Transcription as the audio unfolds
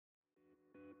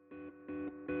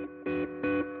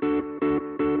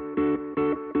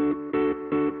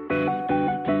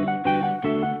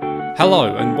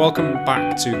Hello and welcome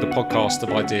back to the podcast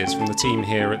of ideas from the team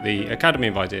here at the Academy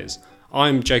of Ideas.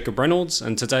 I'm Jacob Reynolds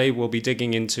and today we'll be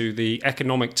digging into the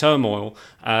economic turmoil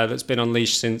that's been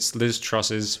unleashed since Liz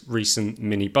Truss's recent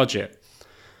mini-budget.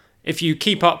 If you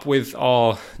keep up with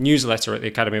our newsletter at the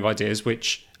Academy of Ideas,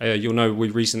 which you'll know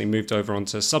we recently moved over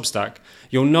onto Substack,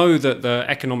 you'll know that the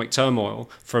economic turmoil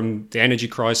from the energy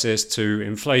crisis to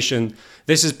inflation,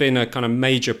 this has been a kind of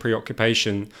major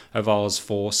preoccupation of ours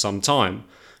for some time.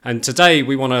 And today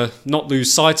we want to not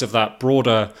lose sight of that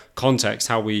broader context,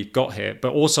 how we got here,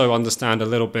 but also understand a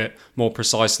little bit more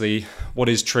precisely what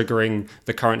is triggering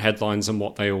the current headlines and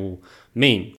what they all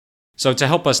mean. So to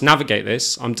help us navigate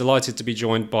this, I'm delighted to be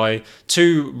joined by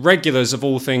two regulars of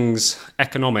all things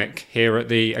economic here at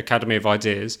the Academy of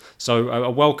Ideas. So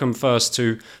a welcome first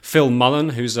to Phil Mullen,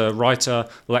 who's a writer,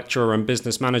 lecturer and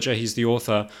business manager. He's the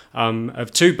author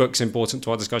of two books important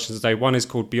to our discussion today. One is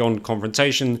called Beyond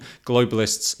Confrontation,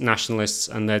 Globalists, Nationalists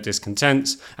and Their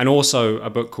Discontents, and also a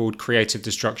book called Creative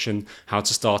Destruction, How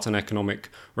to Start an Economic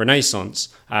Renaissance.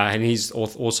 And he's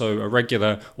also a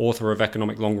regular author of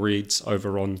economic long reads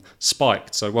over on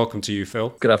Spiked. So welcome to you,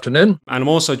 Phil. Good afternoon. And I'm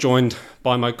also joined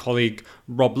by my colleague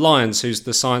Rob Lyons, who's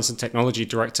the Science and Technology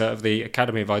Director of the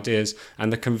Academy of Ideas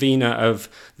and the convener of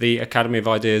the Academy of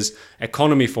Ideas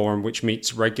Economy Forum, which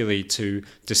meets regularly to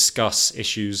discuss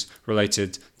issues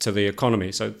related to the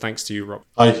economy. So thanks to you, Rob.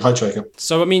 Hi, Jacob.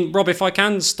 So, Rob, if I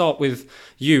can start with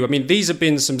you, these have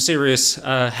been some serious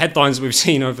headlines we've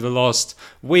seen over the last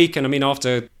week. And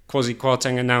after Kwasi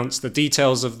Kwarteng announced the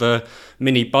details of the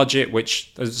mini budget,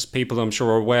 which, as people I'm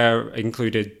sure are aware,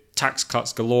 included tax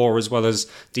cuts galore, as well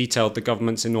as detailed the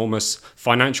government's enormous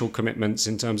financial commitments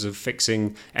in terms of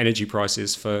fixing energy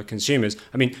prices for consumers.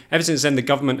 Ever since then, the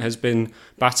government has been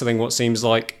battling what seems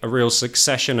like a real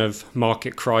succession of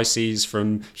market crises,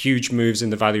 from huge moves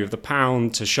in the value of the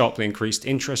pound to sharply increased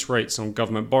interest rates on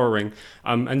government borrowing.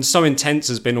 And so intense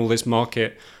has been all this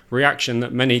market reaction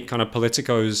that many kind of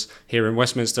politicos here in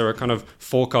Westminster are kind of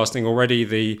forecasting already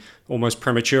the almost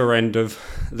premature end of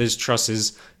Liz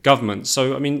Truss's government.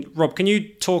 So, Rob, can you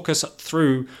talk us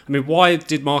through, why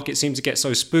did markets seem to get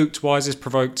so spooked? Why has this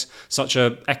provoked such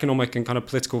a economic and kind of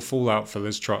political fallout for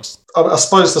Liz Truss? I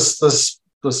suppose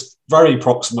there's very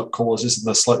proximate causes and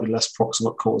there's slightly less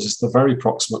proximate causes. The very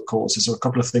proximate causes are a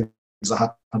couple of things that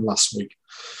happened last week.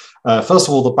 First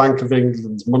of all, the Bank of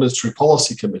England's Monetary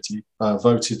Policy Committee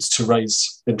voted to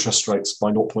raise interest rates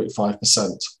by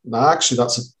 0.5%. Now, actually,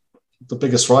 that's the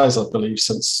biggest rise, I believe,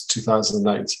 since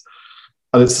 2008.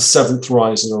 And it's the seventh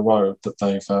rise in a row that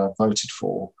they've voted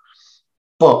for.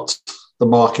 But the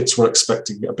markets were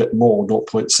expecting a bit more,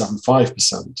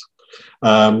 0.75%.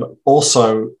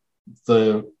 Also,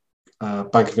 the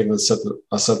Bank of England said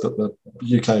that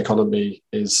the UK economy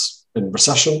is in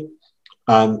recession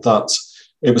and that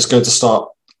it was going to start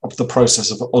the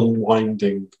process of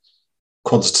unwinding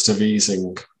quantitative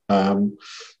easing.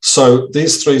 So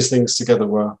these three things together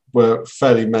were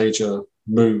fairly major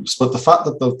moves. But the fact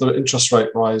that the interest rate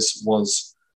rise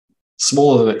was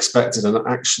smaller than expected, and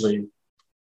actually,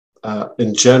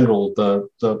 in general,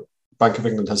 the Bank of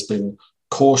England has been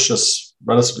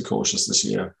relatively cautious this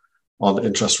year on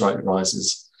interest rate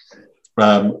rises,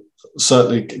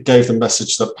 certainly gave the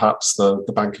message that perhaps the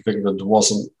Bank of England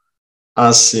wasn't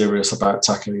as serious about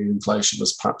tackling inflation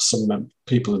as perhaps some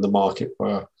people in the market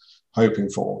were hoping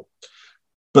for.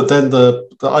 But then the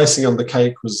icing on the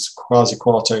cake was Kwasi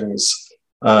Kwarteng's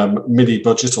mini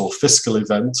budget or fiscal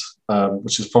event,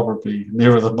 which is probably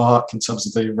nearer the mark in terms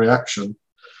of the reaction.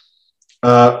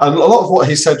 And a lot of what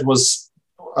he said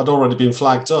had already been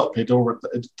flagged up.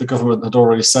 The government had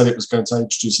already said it was going to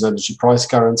introduce an energy price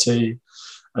guarantee.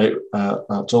 It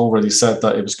had already said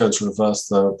that it was going to reverse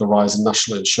the rise in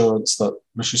national insurance that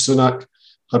Rishi Sunak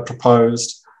had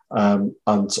proposed, and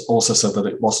also said that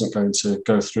it wasn't going to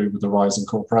go through with the rise in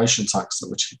corporation tax,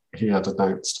 which he had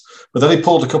announced. But then he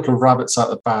pulled a couple of rabbits out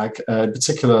of the bag, in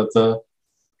particular the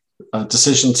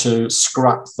decision to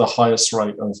scrap the highest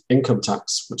rate of income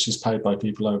tax, which is paid by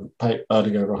people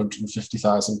earning over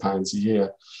 £150,000 a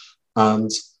year. And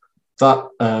that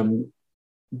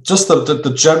just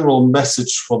the general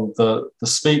message from the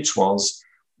speech was,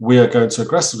 we are going to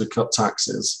aggressively cut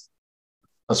taxes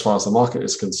as far as the market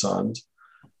is concerned,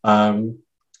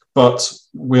 but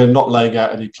we're not laying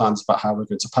out any plans about how we're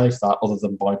going to pay for that other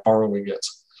than by borrowing it.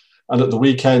 And at the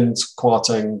weekend,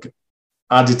 Kwarteng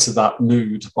added to that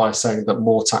mood by saying that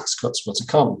more tax cuts were to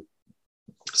come.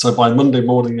 So by Monday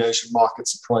morning, the Asian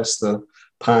markets had priced the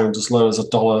pound as low as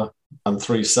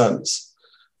 $1.03.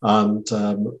 And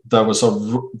there was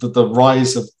the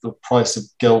rise of the price of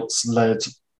gilts led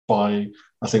by,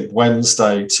 I think,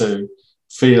 Wednesday to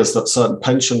fears that certain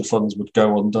pension funds would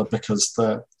go under because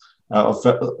they're of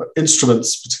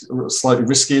instruments, slightly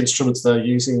risky instruments they're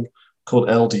using called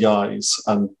LDIs.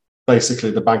 And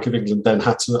basically the Bank of England then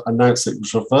had to announce that it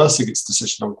was reversing its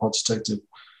decision on quantitative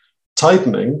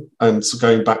tightening and so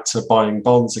going back to buying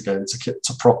bonds again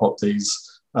to prop up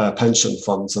these pension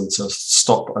funds and to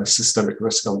stop a systemic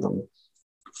risk on them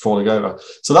falling over.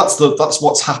 So that's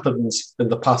what's happened in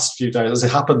the past few days. As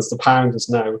it happens, the pound has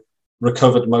now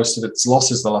recovered most of its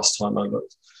losses the last time I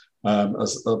looked.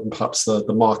 As perhaps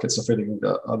the markets are feeling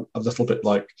a little bit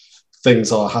like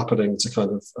things are happening to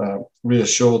kind of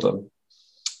reassure them.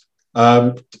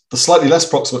 The slightly less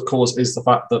proximate cause is the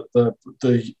fact that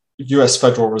the US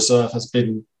Federal Reserve has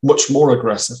been much more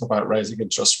aggressive about raising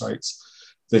interest rates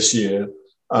this year.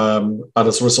 And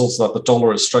as a result of that, the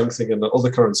dollar is strengthening and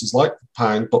other currencies like the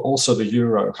pound, but also the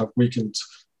euro have weakened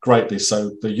greatly.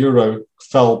 So the euro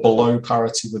fell below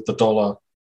parity with the dollar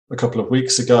a couple of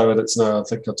weeks ago, and it's now, I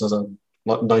think, at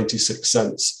like 96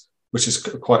 cents, which is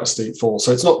quite a steep fall.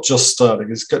 So it's not just sterling.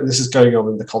 This is going on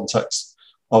in the context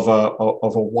of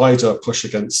a wider push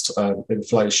against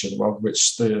inflation, of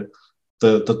which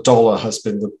the dollar has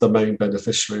been the main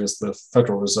beneficiary as the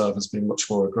Federal Reserve has been much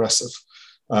more aggressive.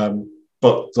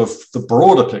 But the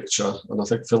broader picture, and I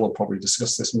think Phil will probably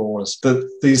discuss this more, is that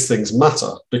these things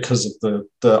matter because of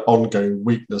the ongoing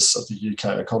weakness of the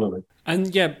UK economy.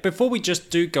 And yeah, before we just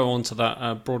do go on to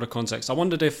that broader context, I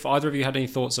wondered if either of you had any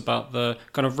thoughts about the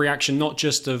kind of reaction, not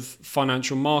just of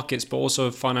financial markets, but also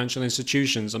of financial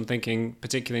institutions. I'm thinking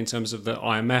particularly in terms of the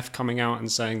IMF coming out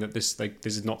and saying that this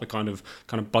is not the kind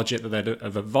of budget that they'd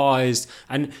have advised.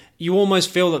 And you almost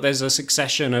feel that there's a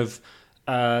succession of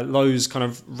those kind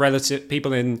of relative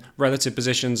people in relative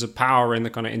positions of power in the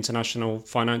kind of international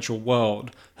financial world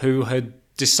who had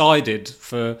decided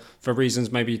for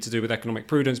reasons maybe to do with economic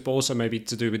prudence, but also maybe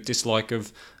to do with dislike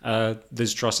of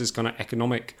Liz Truss's kind of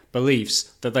economic beliefs,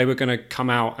 that they were going to come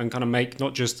out and kind of make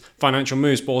not just financial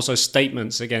moves, but also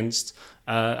statements against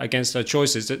her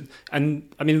choices.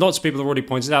 And I mean, lots of people have already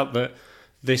pointed out that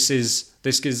this is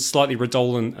slightly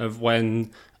redolent of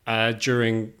when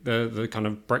during the kind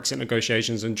of Brexit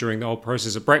negotiations and during the whole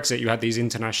process of Brexit, you had these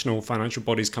international financial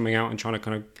bodies coming out and trying to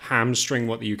kind of hamstring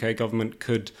what the UK government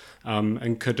could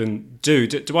and couldn't do.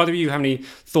 Do either of you have any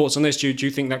thoughts on this? Do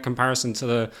you think that comparison to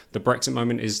the Brexit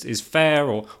moment is fair,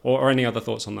 or any other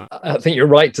thoughts on that? I think you're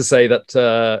right to say that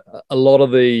a lot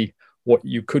of what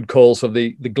you could call sort of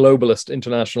the globalist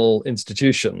international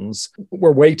institutions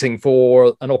were waiting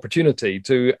for an opportunity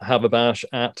to have a bash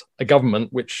at a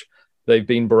government which they've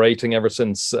been berating ever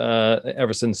since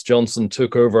Johnson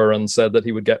took over and said that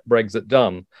he would get Brexit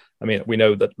done. I mean, we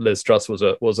know that Liz Truss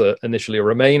was initially a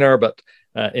Remainer, but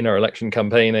in her election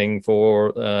campaigning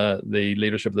for the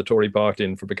leadership of the Tory party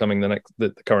and for becoming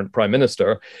the current Prime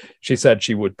Minister, she said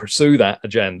she would pursue that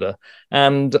agenda.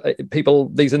 And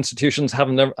these institutions have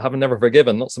never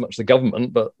forgiven, not so much the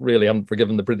government, but really haven't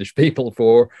forgiven the British people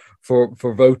for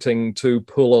voting to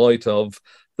pull out of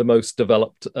the most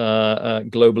developed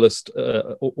globalist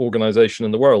organization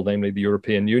in the world, namely the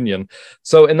European Union.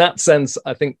 So in that sense,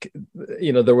 I think,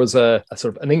 there was a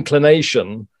sort of an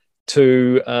inclination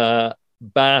to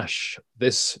bash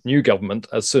this new government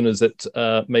as soon as it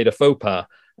made a faux pas.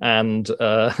 And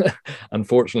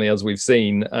unfortunately, as we've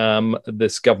seen,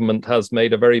 this government has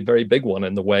made a very, very big one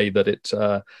in the way that it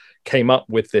came up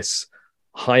with this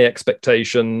high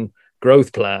expectation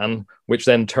growth plan, which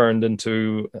then turned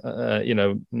into,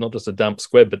 not just a damp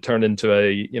squib, but turned into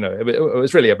it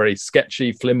was really a very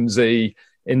sketchy, flimsy,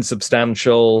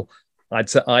 insubstantial,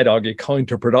 I'd argue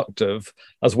counterproductive,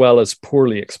 as well as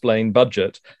poorly explained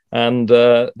budget. And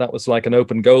that was like an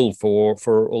open goal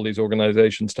for all these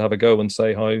organizations to have a go and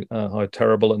say how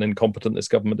terrible and incompetent this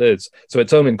government is. So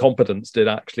its own incompetence did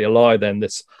actually allow then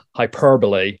this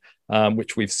hyperbole,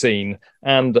 which we've seen.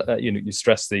 And, you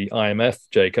stress the IMF,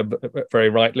 Jacob, very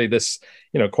rightly, this,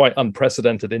 quite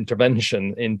unprecedented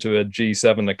intervention into a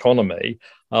G7 economy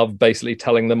of basically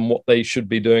telling them what they should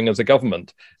be doing as a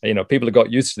government. People have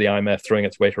got used to the IMF throwing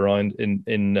its weight around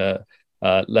in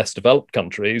less developed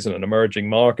countries and in emerging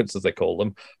markets, as they call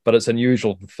them, but it's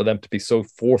unusual for them to be so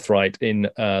forthright in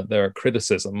their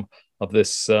criticism of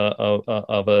this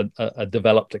of a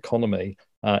developed economy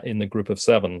in the Group of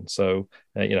Seven. So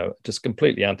just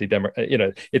completely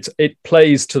anti-democratic. It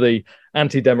plays to the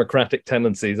anti-democratic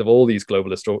tendencies of all these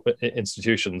globalist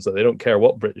institutions, that they don't care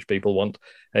what British people want.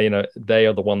 They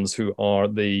are the ones who are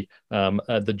the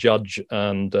judge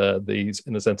and these,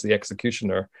 in a sense, the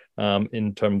executioner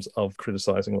in terms of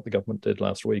criticising what the government did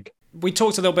last week. We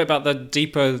talked a little bit about the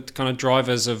deeper kind of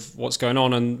drivers of what's going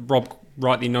on, and Rob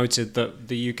rightly noted that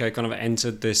the UK kind of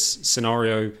entered this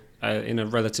scenario in a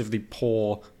relatively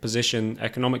poor position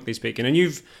economically speaking.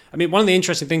 And one of the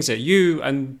interesting things that you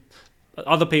and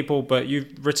other people, but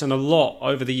you've written a lot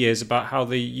over the years about how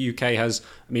the UK has,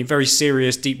 very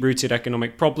serious, deep-rooted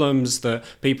economic problems, that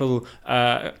people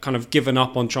kind of given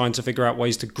up on trying to figure out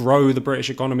ways to grow the British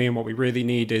economy, and what we really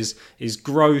need is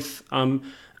growth.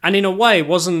 And in a way,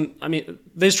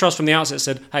 Liz Truss from the outset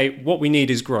said, hey, what we need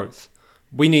is growth.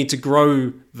 We need to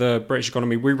grow the British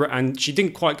economy. And she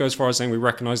didn't quite go as far as saying we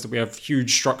recognise that we have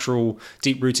huge structural,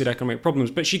 deep-rooted economic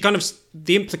problems. But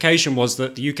the implication was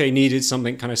that the UK needed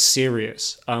something kind of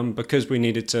serious because we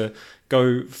needed to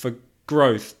go for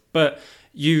growth. But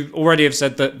you already have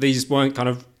said that these weren't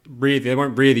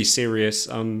really serious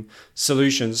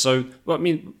solutions. So,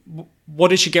 what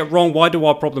did she get wrong? Why do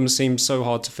our problems seem so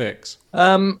hard to fix?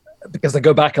 Because they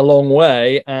go back a long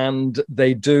way, and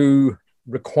they do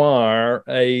require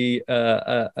a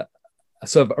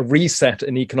sort of a reset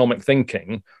in economic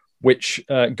thinking, which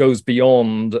goes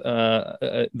beyond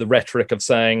the rhetoric of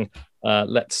saying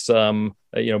let's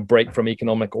break from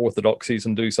economic orthodoxies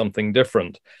and do something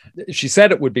different. She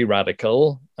said it would be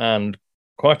radical, and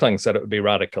Kwarteng said it would be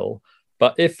radical.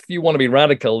 But if you want to be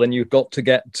radical, then you've got to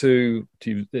get to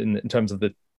in terms of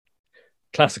the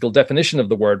classical definition of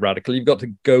the word radical, you've got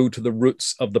to go to the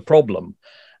roots of the problem.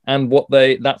 And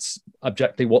that's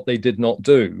objectively what they did not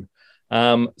do.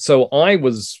 So I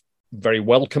was very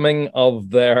welcoming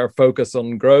of their focus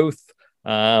on growth.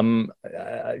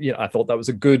 I thought that was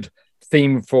a good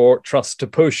theme for Truss to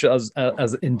push as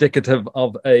indicative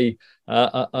of a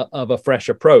fresh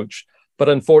approach. But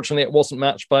unfortunately, it wasn't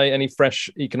matched by any fresh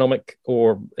economic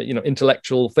or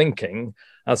intellectual thinking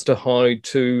as to how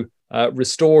to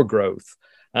restore growth.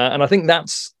 And I think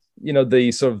that's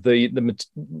the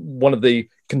one of the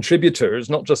contributors,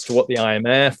 not just to what the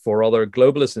IMF or other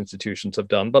globalist institutions have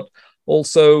done, but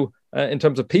also in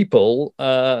terms of people,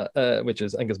 which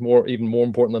is, I think, even more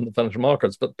important than the financial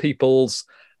markets, but people's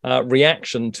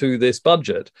reaction to this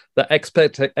budget. That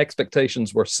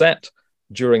expectations were set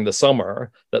during the summer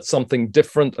that something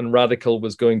different and radical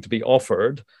was going to be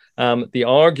offered. The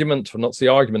argument, or not the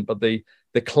argument, but the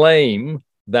claim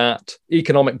that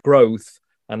economic growth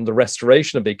and the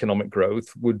restoration of economic growth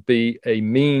would be a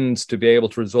means to be able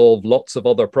to resolve lots of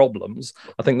other problems.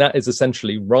 I think that is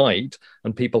essentially right.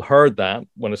 And people heard that.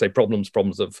 When I say problems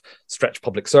of stretched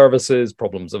public services,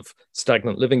 problems of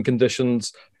stagnant living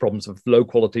conditions, problems of low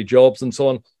quality jobs, and so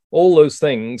on. All those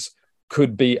things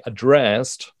could be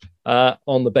addressed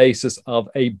on the basis of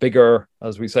a bigger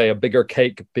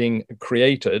cake being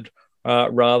created,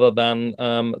 rather than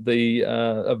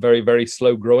a very, very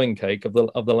slow growing cake of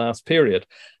the last period.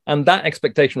 And that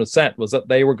expectation was that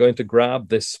they were going to grab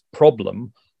this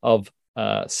problem of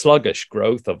sluggish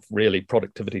growth, of really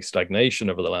productivity stagnation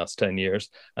over the last 10 years,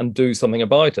 and do something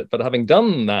about it. But having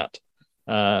done that,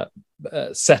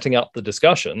 setting up the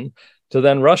discussion, to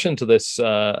then rush into this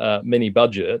mini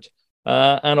budget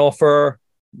and offer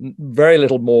very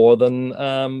little more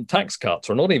than tax cuts,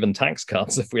 or not even tax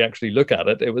cuts. If we actually look at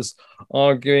it, it was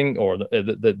arguing, or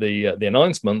the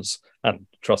announcements, and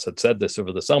Truss had said this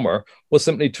over the summer, was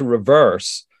simply to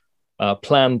reverse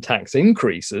planned tax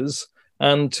increases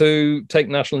and to take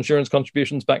national insurance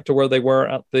contributions back to where they were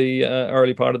at the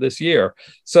early part of this year.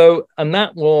 So, and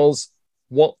that was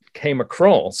what came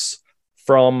across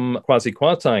from Kwasi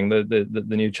Kwarteng,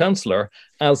 the new chancellor,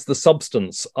 as the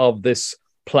substance of this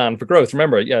plan for growth.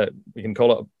 Remember, we can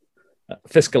call it a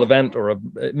fiscal event or a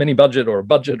mini budget or a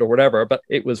budget or whatever, but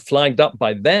it was flagged up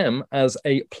by them as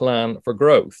a plan for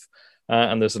growth.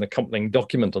 And there's an accompanying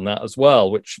document on that as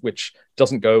well, which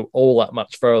doesn't go all that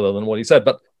much further than what he said.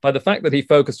 But by the fact that he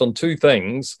focused on two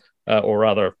things, or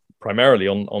rather primarily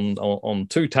on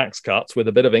two tax cuts with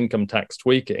a bit of income tax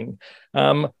tweaking,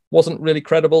 wasn't really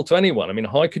credible to anyone. I mean,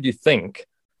 how could you think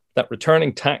that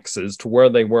returning taxes to where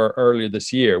they were earlier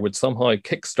this year would somehow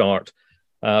kickstart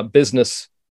business,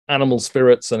 animal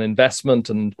spirits, and investment,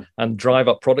 and drive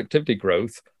up productivity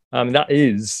growth? That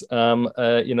is,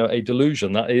 a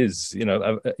delusion. That is,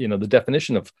 the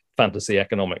definition of fantasy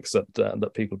economics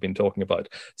that people have been talking about.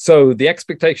 So the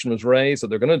expectation was raised that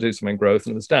they're going to do something growth,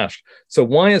 and it was dashed. So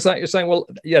why is that? You're saying, well,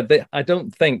 I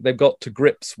don't think they've got to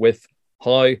grips with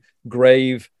how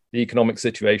grave the economic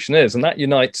situation is, and that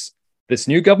unites this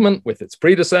new government with its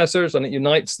predecessors, and it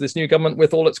unites this new government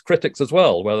with all its critics as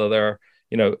well, whether they're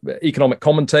economic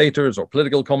commentators or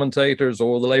political commentators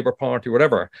or the Labour Party,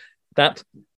 whatever. That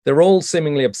they're all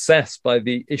seemingly obsessed by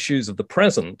the issues of the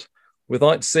present,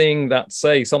 without seeing that,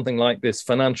 say, something like this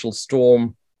financial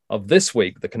storm of this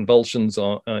week, the convulsions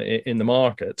in the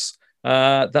markets,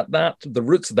 that the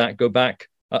roots of that go back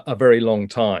a very long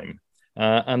time.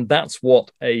 And that's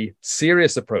what a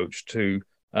serious approach to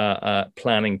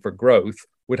planning for growth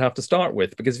would have to start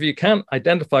with. Because if you can't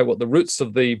identify what the roots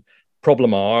of the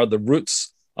problem are, the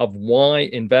roots of why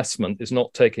investment is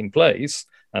not taking place,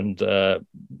 and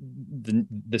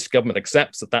this government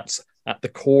accepts that that's at the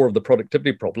core of the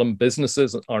productivity problem.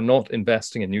 Businesses are not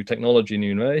investing in new technology,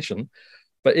 new innovation.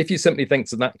 But if you simply think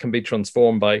that that can be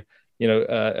transformed by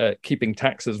keeping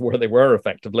taxes where they were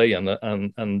effectively and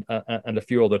a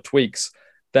few other tweaks,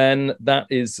 then that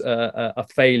is a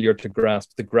failure to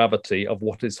grasp the gravity of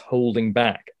what is holding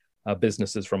back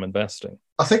businesses from investing.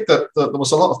 I think that there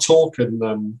was a lot of talk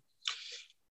in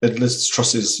Liz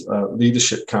Truss's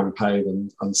leadership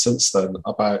campaign and since then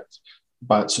about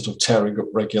sort of tearing up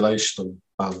regulation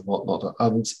and whatnot.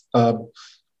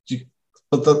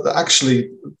 But actually,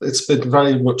 it's been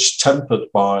very much tempered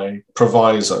by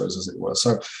provisos, as it were.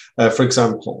 So, for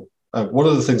example, one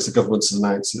of the things the government has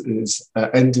announced is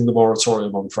ending the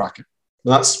moratorium on fracking.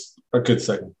 And that's a good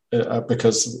thing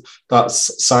because that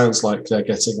sounds like they're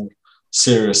getting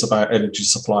serious about energy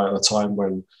supply at a time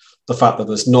when the fact that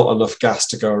there's not enough gas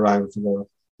to go around for the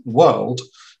world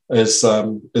is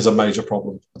a major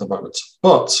problem at the moment.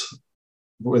 But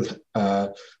with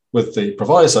the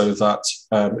proviso that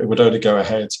it would only go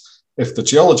ahead if the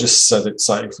geologists said it's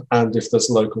safe and if there's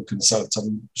local consent.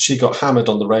 And she got hammered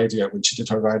on the radio when she did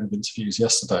her round of interviews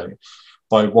yesterday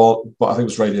by what I think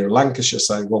was Radio Lancashire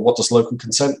saying, well, what does local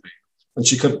consent mean? And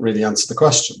she couldn't really answer the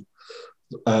question.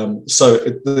 So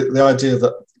the idea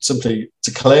that simply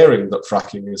declaring that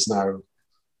fracking is now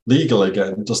legal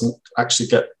again doesn't actually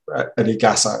get any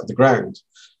gas out of the ground.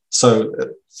 So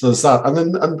there's that.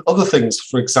 And other things,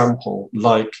 for example,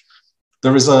 like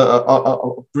there is a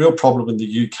real problem in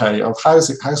the UK of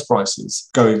house prices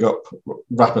going up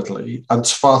rapidly, and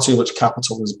far too much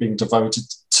capital is being devoted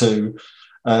to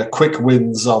quick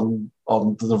wins on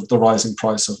the rising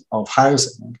price of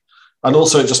housing. And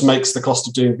also it just makes the cost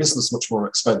of doing business much more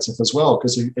expensive as well,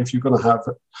 because if you're going to have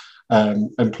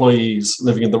employees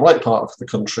living in the right part of the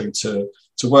country to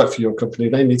work for your company,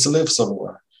 they need to live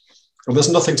somewhere. And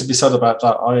there's nothing to be said about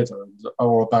that either,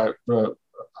 or about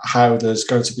how there's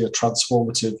going to be a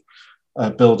transformative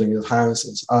building of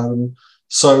houses.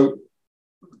 So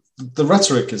the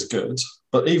rhetoric is good,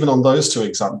 but even on those two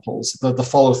examples, the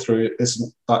follow-through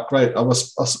isn't that great.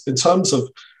 In terms of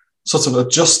sort of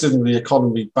adjusting the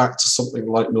economy back to something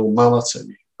like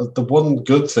normality, the one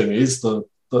good thing is the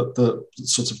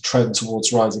sort of trend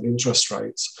towards rising interest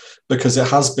rates, because it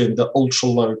has been the ultra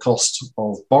low cost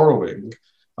of borrowing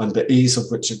and the ease of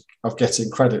which of getting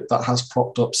credit that has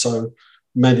propped up so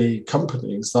many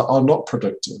companies that are not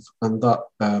productive, and that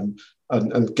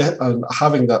and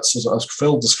having that sort of, as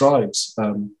Phil describes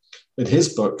in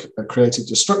his book, Creative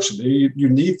Destruction, you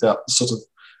need that sort of,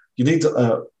 you need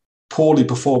poorly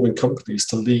performing companies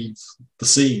to leave the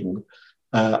scene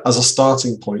as a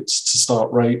starting point to start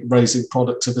raising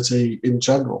productivity in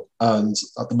general. And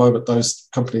at the moment, those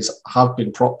companies have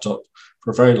been propped up for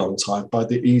a very long time by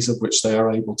the ease of which they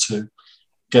are able to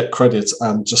get credit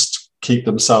and just keep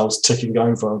themselves ticking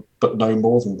over, but no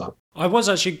more than that.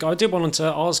 I did want to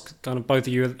ask kind of both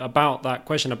of you about that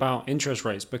question about interest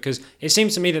rates, because it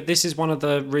seems to me that this is one of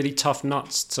the really tough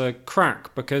nuts to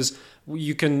crack, because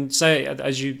you can say,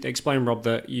 as you explained, Rob,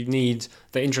 that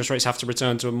the interest rates have to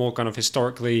return to a more kind of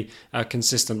historically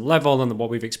consistent level, and that what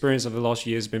we've experienced over the last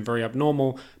few years has been very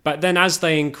abnormal. But then as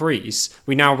they increase,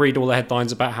 we now read all the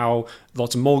headlines about how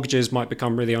lots of mortgages might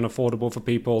become really unaffordable for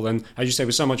people. And as you say,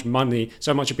 with so much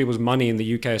of people's money in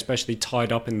the UK, especially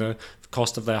tied up in the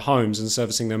cost of their homes and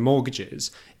servicing their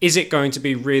mortgages, is it going to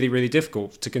be really, really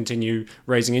difficult to continue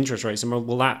raising interest rates? And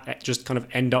will that just kind of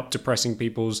end up depressing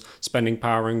people's spending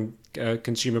power and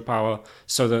consumer power,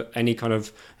 so that any kind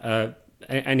of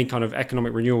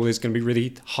economic renewal is going to be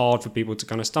really hard for people to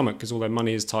kind of stomach, because all their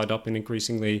money is tied up in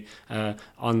increasingly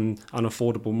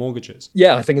unaffordable mortgages?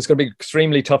 Yeah, I think it's going to be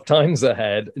extremely tough times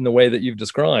ahead in the way that you've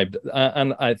described.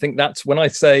 And I think that's when I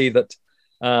say that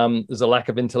there's a lack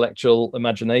of intellectual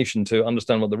imagination to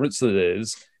understand what the roots of it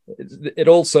is. It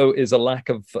also is a lack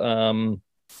of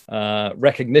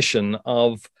recognition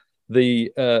of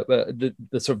the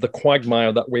sort of the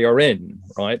quagmire that we are in,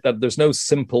 right? That there's no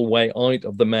simple way out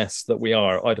of the mess that we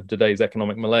are, out of today's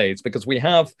economic malaise, because we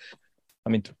have,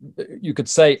 I mean, you could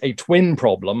say a twin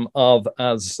problem of,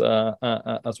 as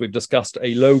we've discussed,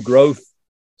 a low growth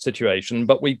situation,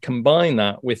 but we combine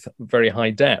that with very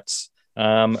high debts.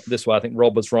 This way, I think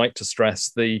Rob was right to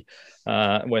stress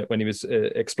when he was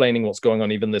explaining what's going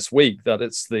on even this week, that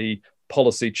it's the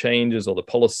policy changes or the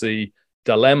policy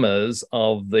dilemmas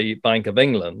of the Bank of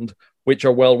England which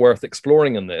are well worth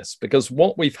exploring in this, because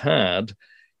what we've had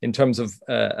in terms of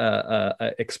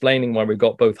explaining why we've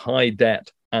got both high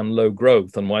debt and low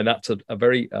growth, and why that's a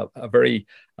very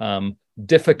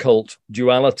difficult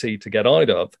duality to get out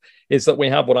of, is that we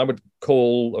have what I would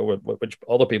call, or which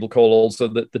other people call also,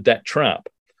 the debt trap.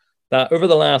 That over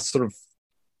the last sort of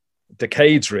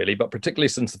decades, really, but particularly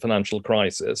since the financial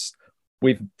crisis,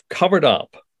 we've covered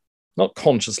up, not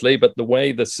consciously, but the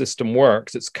way the system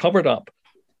works, it's covered up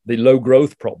the low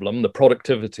growth problem, the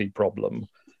productivity problem,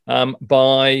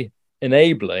 by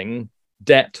enabling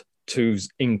debt to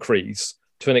increase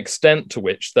to an extent to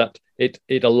which that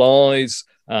it allows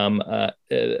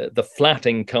the flat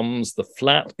incomes, the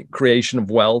flat creation of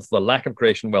wealth, the lack of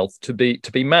creation of wealth to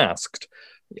be masked.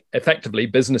 Effectively,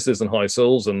 businesses and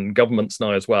households and governments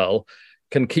now as well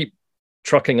can keep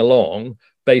trucking along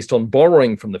based on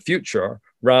borrowing from the future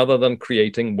rather than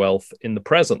creating wealth in the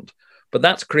present. But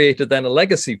that's created then a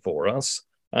legacy for us,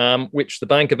 which the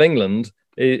Bank of England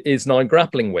is now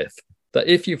grappling with. That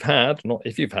if you've had,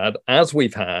 as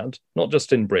we've had, not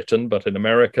just in Britain, but in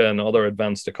America and other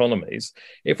advanced economies,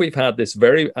 if we've had this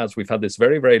very,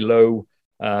 very low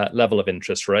level of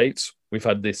interest rates, we've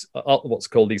had this, what's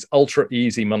called these ultra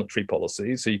easy monetary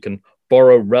policies, so you can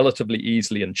borrow relatively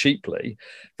easily and cheaply,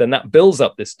 then that builds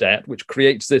up this debt, which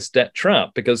creates this debt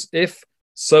trap. Because if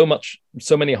so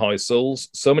many households,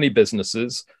 so many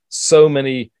businesses, so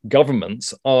many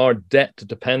governments are debt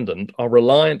dependent, are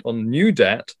reliant on new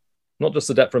debt, not just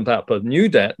the debt from that, but new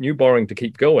debt, new borrowing to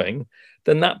keep going,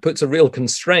 then that puts a real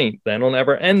constraint then on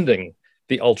ever ending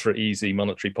the ultra easy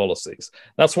monetary policies.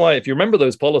 That's why, if you remember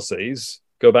those policies,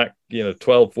 go back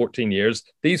 12, 14 years,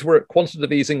 these were,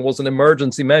 quantitative easing was an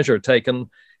emergency measure taken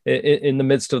in the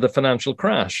midst of the financial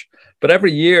crash. But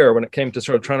every year when it came to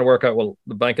sort of trying to work out, well,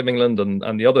 the Bank of England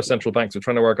and the other central banks were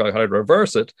trying to work out how to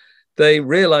reverse it, they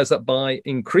realized that by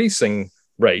increasing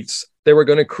rates, they were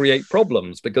going to create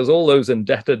problems, because all those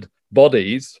indebted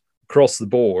bodies across the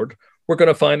board were going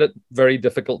to find it very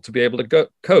difficult to be able to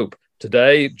cope.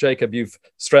 Today, Jacob, you've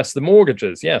stressed the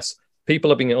mortgages. Yes,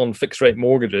 people have been on fixed rate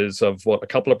mortgages of a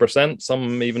couple of percent,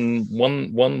 some even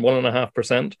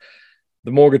 1.5%.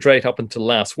 The mortgage rate up until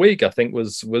last week, I think,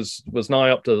 was now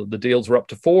up to, the deals were up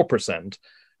to 4%.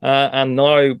 And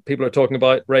now people are talking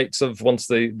about rates of, once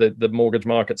the mortgage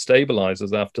market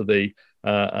stabilizes after the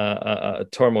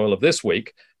turmoil of this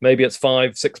week, maybe it's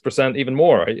 5-6%, even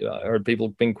more. I heard people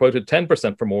being quoted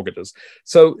 10% for mortgages.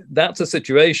 So that's a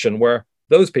situation where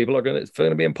those people it's going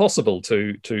to be impossible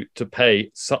to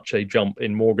pay such a jump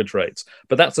in mortgage rates.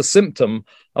 But that's a symptom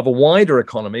of a wider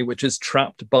economy which is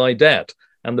trapped by debt.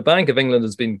 And the Bank of England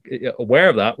has been aware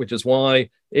of that, which is why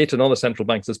it and other central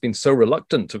banks has been so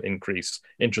reluctant to increase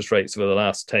interest rates over the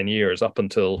last 10 years, up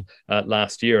until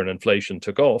last year and inflation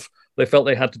took off. They felt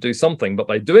they had to do something, but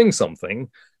by doing something,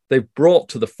 they've brought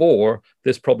to the fore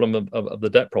this problem of the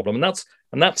debt problem. And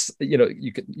that's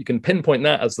you can pinpoint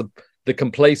that as the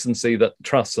complacency that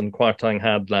Truss and Kwarteng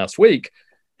had last week.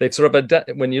 They've sort of,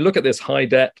 when you look at this high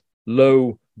debt,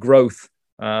 low growth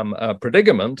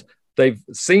predicament, they've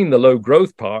seen the low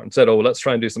growth part and said, oh, let's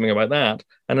try and do something about that.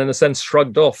 And in a sense,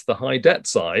 shrugged off the high debt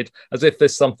side as if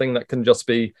there's something that can just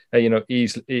be,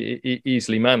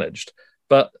 easily managed.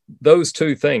 But those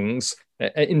two things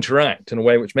interact in a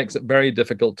way which makes it very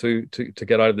difficult to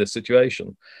get out of this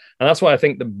situation. And that's why I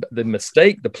think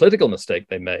the political mistake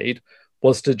they made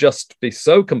was to just be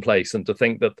so complacent to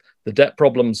think that the debt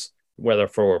problems, whether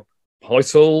for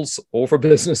households or for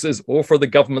businesses or for the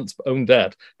government's own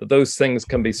debt, that those things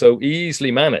can be so easily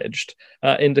managed,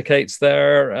 indicates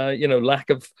their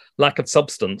lack of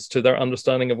substance to their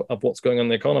understanding of what's going on in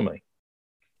the economy.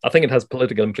 I think it has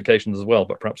political implications as well,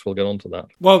 but perhaps we'll get on to that.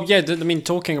 Well, yeah, I mean,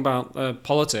 talking about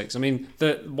politics, I mean,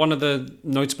 one of the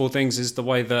notable things is the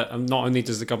way that not only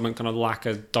does the government kind of lack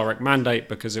a direct mandate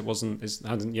because it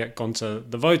hasn't yet gone to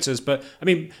the voters, but I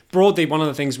mean, broadly, one of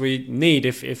the things we need,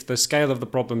 if the scale of the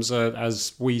problems are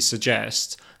as we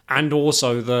suggest, and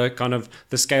also the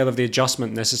scale of the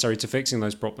adjustment necessary to fixing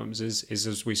those problems is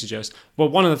as we suggest. Well,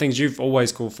 one of the things you've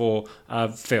always called for,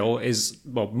 Phil, is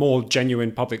more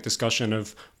genuine public discussion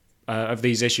of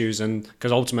these issues, and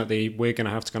because ultimately we're going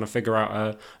to have to kind of figure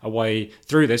out a way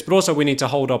through this, but also we need to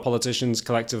hold our politicians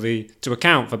collectively to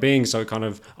account for being so kind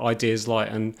of ideas light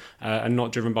and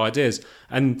not driven by ideas.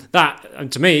 And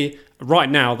to me,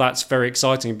 right now, that's very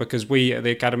exciting, because we at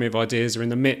the Academy of Ideas are in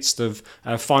the midst of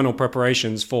final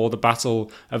preparations for the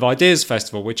Battle of Ideas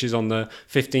Festival, which is on the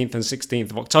 15th and 16th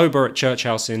of October at Church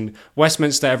House in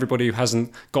Westminster. Everybody who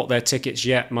hasn't got their tickets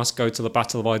yet must go to the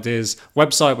Battle of Ideas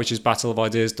website, which is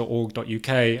battleofideas.org.uk,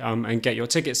 and get your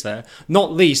tickets there.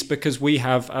 Not least because we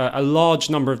have a large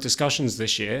number of discussions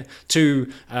this year,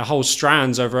 two whole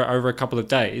strands over a couple of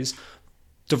days,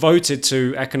 devoted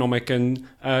to economic and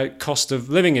cost of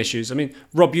living issues. I mean,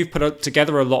 Rob, you've put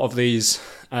together a lot of these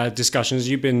discussions.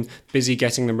 You've been busy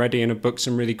getting them ready and have booked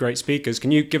some really great speakers. Can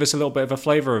you give us a little bit of a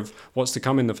flavour of what's to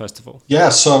come in the festival? Yeah,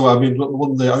 so I mean,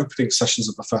 one of the opening sessions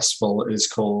of the festival is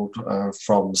called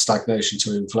From Stagnation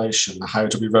to Inflation, How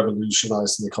do we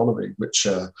revolutionise the economy, which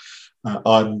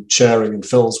I'm chairing and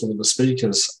Phil's one of the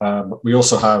speakers. We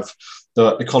also have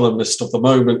the economist of the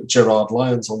moment, Gerard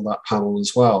Lyons, on that panel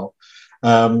as well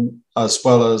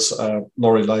as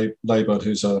Laurie Layburn,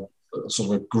 who's a sort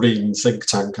of a green think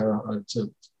tanker,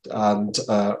 and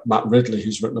Matt Ridley,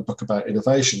 who's written a book about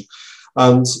innovation.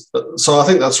 And so I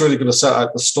think that's really going to set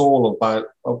out the stall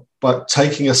about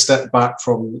taking a step back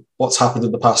from what's happened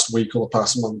in the past week or the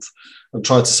past month and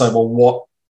try to say, well, what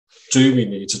do we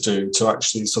need to do to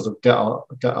actually sort of get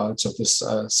out of this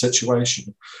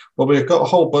situation? Well, we've got a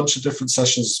whole bunch of different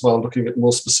sessions as well, looking at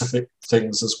more specific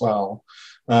things as well.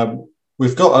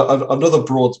 We've got another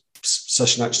broad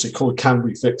session actually called Can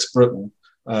We Fix Britain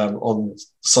on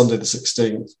Sunday the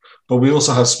 16th. But we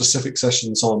also have specific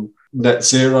sessions on net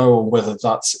zero and whether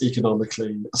that's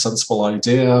economically a sensible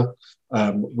idea.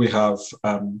 We have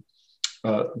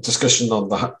discussion on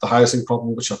the housing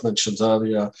problem, which I've mentioned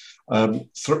earlier,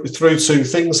 through to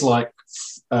things like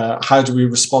how do we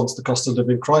respond to the cost of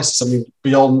living crisis? I mean,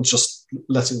 beyond just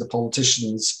letting the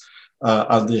politicians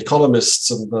and the economists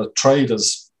and the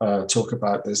traders talk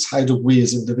about this, how do we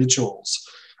as individuals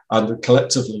and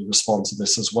collectively respond to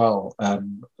this as well,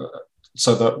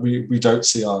 so that we don't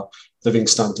see our living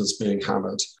standards being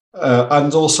hammered.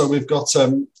 And also we've got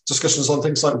discussions on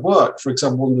things like work. For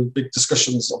example, one of the big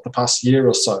discussions of the past year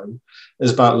or so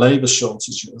is about labour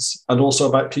shortages and also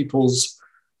about people's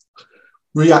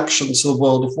reaction to the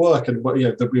world of work. And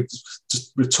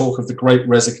we talk of the great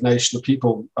resignation of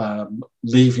people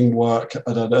leaving work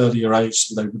at an earlier age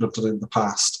than they would have done in the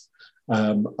past,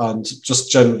 and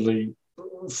just generally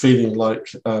feeling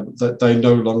like that they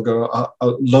no longer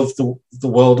love the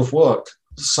world of work.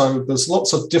 So there's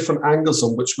lots of different angles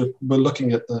on which we're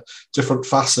looking at the different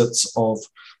facets of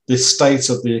the state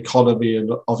of the economy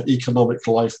and of economic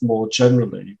life more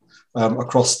generally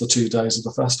across the 2 days of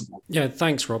the festival. Yeah,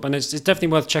 thanks, Rob. And it's definitely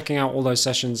worth checking out all those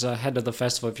sessions ahead of the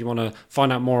festival if you want to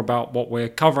find out more about what we're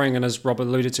covering. And as Rob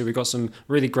alluded to, we've got some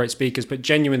really great speakers, but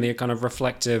genuinely a kind of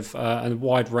reflective and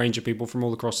wide range of people from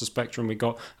all across the spectrum. We've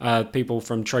got people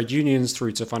from trade unions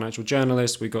through to financial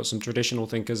journalists. We've got some traditional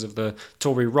thinkers of the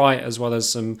Tory right, as well as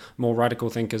some more radical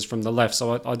thinkers from the left.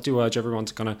 So I do urge everyone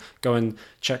to kind of go and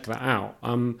check that out.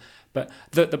 But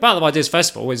the Battle of Ideas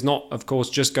Festival is not, of course,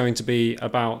 just going to be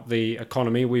about the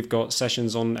economy. We've got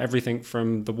sessions on everything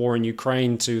from the war in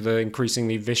Ukraine to the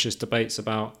increasingly vicious debates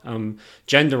about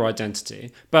gender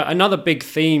identity. But another big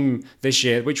theme this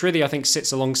year, which really I think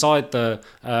sits alongside the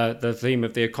theme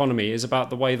of the economy, is about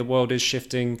the way the world is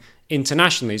shifting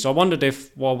internationally. So I wondered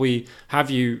if, while we have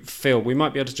you, Phil, we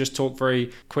might be able to just talk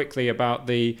very quickly about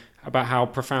how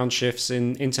profound shifts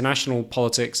in international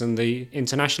politics and the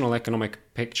international economic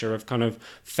picture have kind of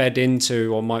fed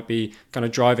into or might be kind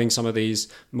of driving some of these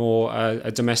more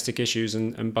domestic issues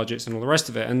and budgets and all the rest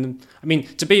of it. And I mean,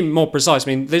 to be more precise,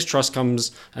 I mean, Liz Truss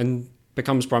comes and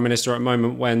becomes Prime Minister at a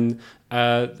moment when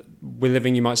we're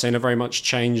living, you might say, in a very much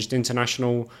changed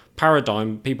international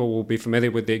paradigm. People will be familiar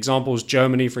with the examples.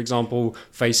 Germany, for example,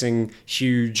 facing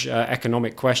huge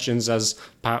economic questions as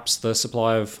perhaps the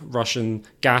supply of Russian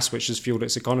gas, which has fueled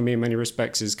its economy in many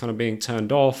respects, is kind of being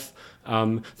turned off.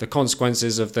 The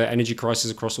consequences of the energy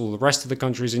crisis across all the rest of the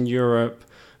countries in Europe.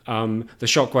 The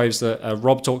shockwaves that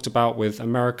Rob talked about with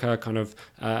America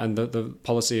and the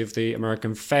policy of the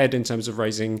American Fed in terms of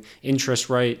raising interest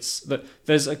rates, that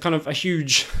there's a kind of a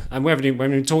huge, and we haven't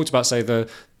even talked about, say, the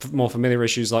more familiar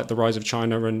issues like the rise of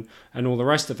China and all the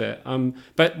rest of it.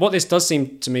 But what this does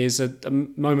seem to me is a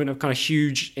moment of kind of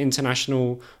huge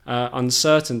international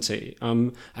uncertainty.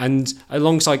 And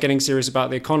alongside getting serious about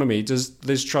the economy, does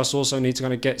Liz Truss also need to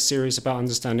kind of get serious about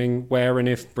understanding where and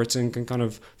if Britain can kind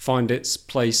of find its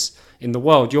place in the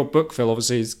world? Your book, Phil,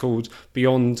 obviously is called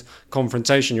Beyond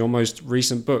Confrontation, your most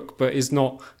recent book, but is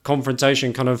not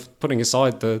confrontation, kind of putting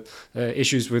aside the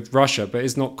issues with Russia, but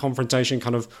is not confrontation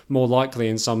kind of more likely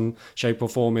in some shape or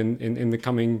form in the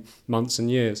coming months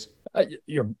and years?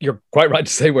 You're quite right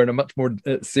to say we're in a much more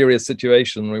serious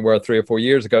situation than we were 3 or 4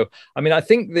 years ago. I mean, I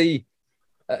think the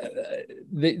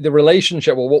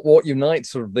relationship, or what unites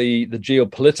sort of the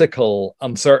geopolitical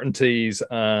uncertainties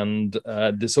and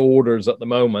disorders at the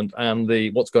moment and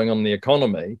what's going on in the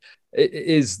economy,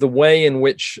 is the way in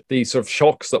which the sort of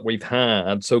shocks that we've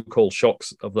had, so-called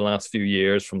shocks of the last few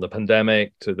years, from the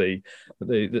pandemic to the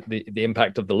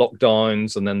impact of the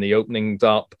lockdowns and then the openings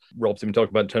up. Rob's been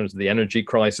talking about in terms of the energy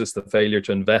crisis, the failure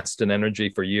to invest in energy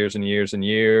for years and years and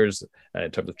years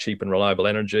in terms of cheap and reliable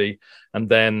energy, and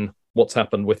then what's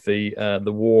happened with the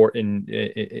war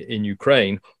in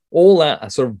Ukraine. All that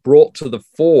has sort of brought to the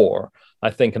fore,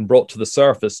 I think, and brought to the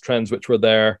surface trends which were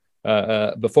there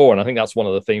before. And I think that's one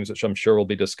of the themes which I'm sure will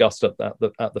be discussed at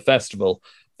the festival.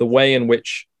 The way in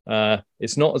which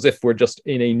it's not as if we're just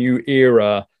in a new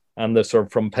era and the sort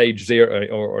of from page zero,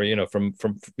 or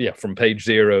from page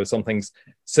zero, something's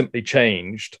simply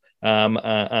changed and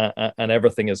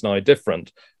everything is now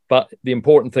different. But the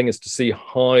important thing is to see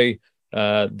how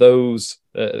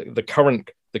the current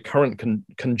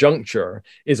conjuncture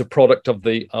is a product of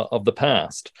the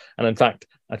past. And in fact,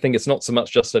 I think it's not so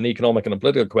much just an economic and a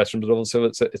political question, but also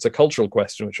it's a cultural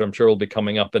question, which I'm sure will be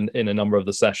coming up in a number of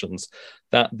the sessions.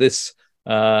 That this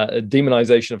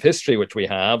demonization of history, which we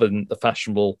have, and the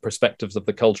fashionable perspectives of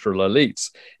the cultural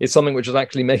elites, is something which is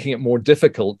actually making it more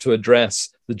difficult to address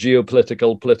the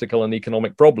geopolitical, political, and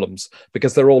economic problems,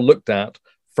 because they're all looked at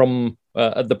from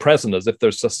the present as if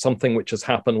there's just something which has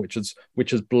happened,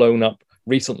 which has blown up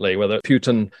recently, whether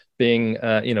Putin being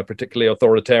particularly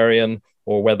authoritarian,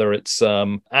 or whether it's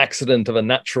accident of a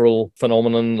natural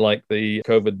phenomenon like the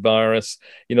COVID virus,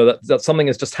 that something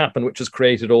has just happened which has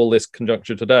created all this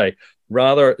conjuncture today.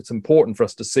 Rather, it's important for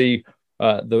us to see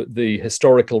the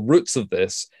historical roots of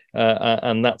this,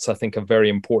 and that's, I think, a very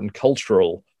important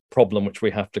cultural problem which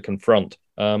we have to confront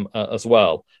as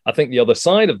well. I think the other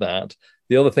side of that,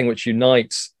 the other thing which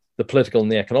unites the political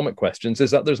and the economic questions,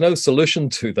 is that there's no solution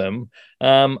to them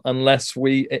unless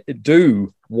we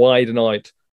do widen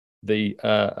out the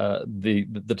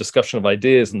discussion of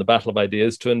ideas and the battle of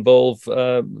ideas to involve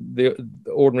the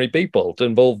ordinary people, to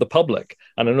involve the public.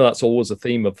 And I know that's always a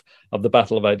theme of the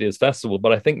Battle of Ideas Festival,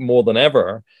 but I think more than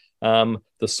ever,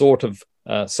 the sort of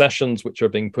sessions which are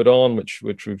being put on, which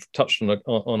we've touched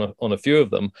on a few of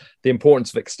them, the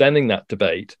importance of extending that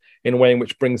debate in a way in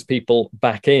which brings people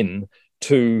back in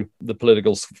to the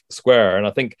political square. And I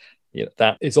think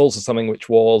that is also something which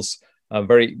was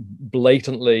very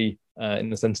blatantly,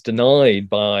 in a sense, denied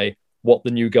by what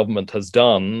the new government has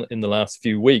done in the last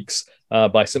few weeks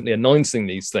by simply announcing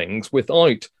these things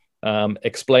without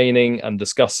explaining and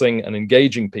discussing and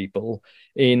engaging people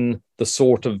in the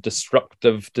sort of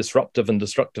disruptive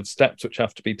steps which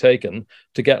have to be taken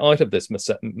to get out of this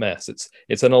mess.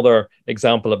 It's another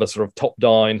example of a sort of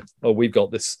top-down, we've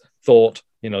got this thought,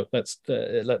 let's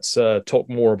talk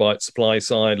more about supply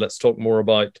side, let's talk more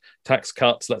about tax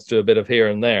cuts, let's do a bit of here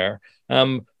and there.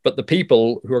 But the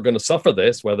people who are going to suffer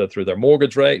this, whether through their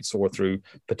mortgage rates or through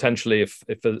potentially, if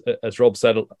as Rob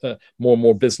said, more and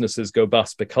more businesses go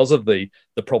bust because of the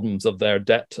problems of their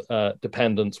debt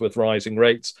dependence with rising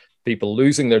rates, people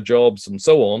losing their jobs and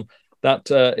so on,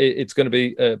 that it's going to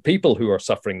be people who are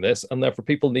suffering this, and therefore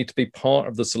people need to be part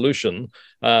of the solution,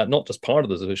 not just part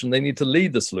of the solution. They need to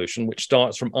lead the solution, which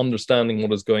starts from understanding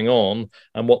what is going on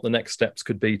and what the next steps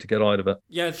could be to get out of it.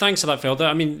 Yeah, thanks for that, Phil.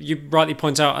 I mean, you rightly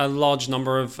point out a large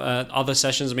number of other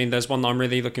sessions. I mean, there's one that I'm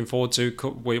really looking forward to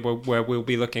where we'll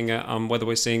be looking at whether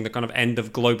we're seeing the kind of end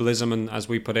of globalism, and as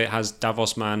we put it, has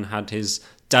Davos Man had his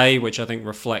day, which I think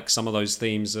reflects some of those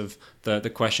themes of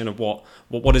the question of what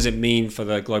does it mean for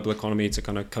the global economy to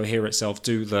kind of cohere itself?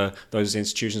 Do those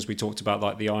institutions we talked about,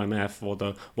 like the IMF or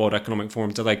the World Economic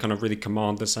Forum, do they kind of really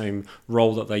command the same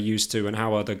role that they used to? And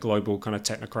how are the global kind of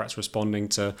technocrats responding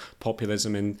to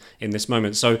populism in this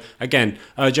moment? So again,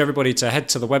 urge everybody to head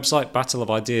to the website,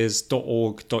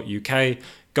 battleofideas.org.uk.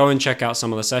 Go and check out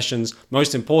some of the sessions.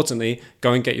 Most importantly,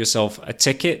 go and get yourself a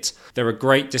ticket. There are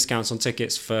great discounts on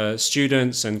tickets for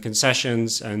students and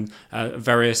concessions and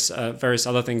various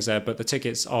other things there. But the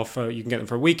tickets are you can get them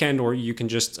for a weekend, or you can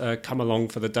just come along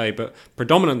for the day. But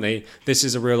predominantly, this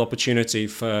is a real opportunity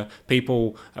for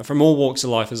people from all walks of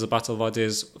life, as the Battle of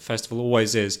Ideas Festival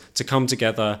always is, to come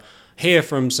together, hear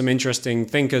from some interesting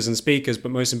thinkers and speakers,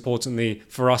 but most importantly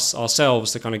for us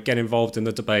ourselves to kind of get involved in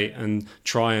the debate and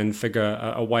try and figure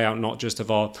a way out, not just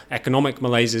of our economic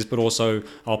malaises, but also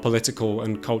our political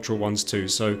and cultural ones too.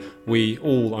 So we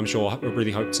all, I'm sure,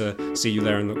 really hope to see you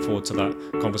there and look forward to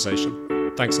that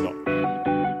conversation. Thanks a lot.